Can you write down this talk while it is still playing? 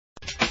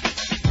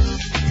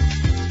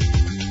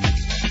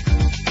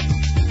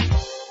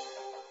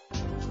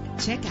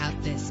Check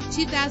out this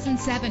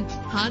 2007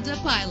 Honda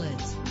Pilot.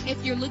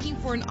 If you're looking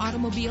for an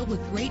automobile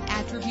with great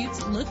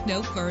attributes, look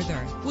no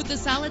further. With a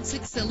solid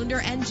 6-cylinder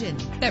engine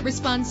that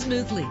responds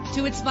smoothly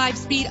to its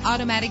 5-speed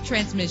automatic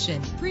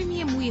transmission,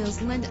 premium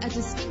wheels lend a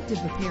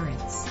distinctive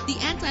appearance. The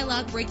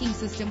anti-lock braking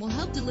system will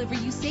help deliver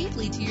you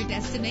safely to your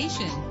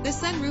destination. The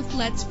sunroof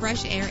lets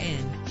fresh air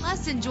in.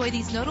 Plus, enjoy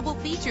these notable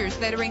features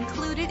that are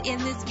included in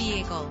this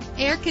vehicle: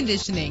 air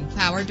conditioning,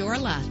 power door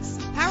locks,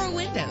 power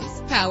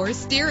windows, power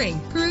steering,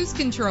 cruise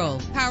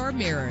control, power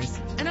mirrors,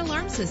 an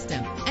alarm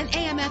system, an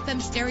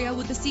AM/FM stereo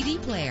with a CD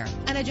player,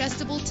 an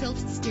adjustable tilt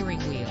steering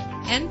wheel.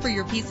 And for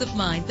your peace of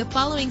mind, the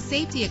following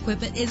safety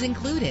equipment is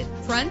included: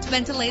 front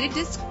ventilated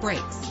disc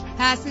brakes,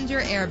 passenger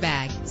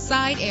airbag,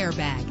 side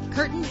airbag,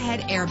 curtain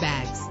head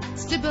airbags,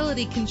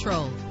 stability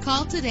control.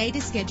 Call today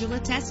to schedule a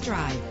test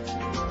drive.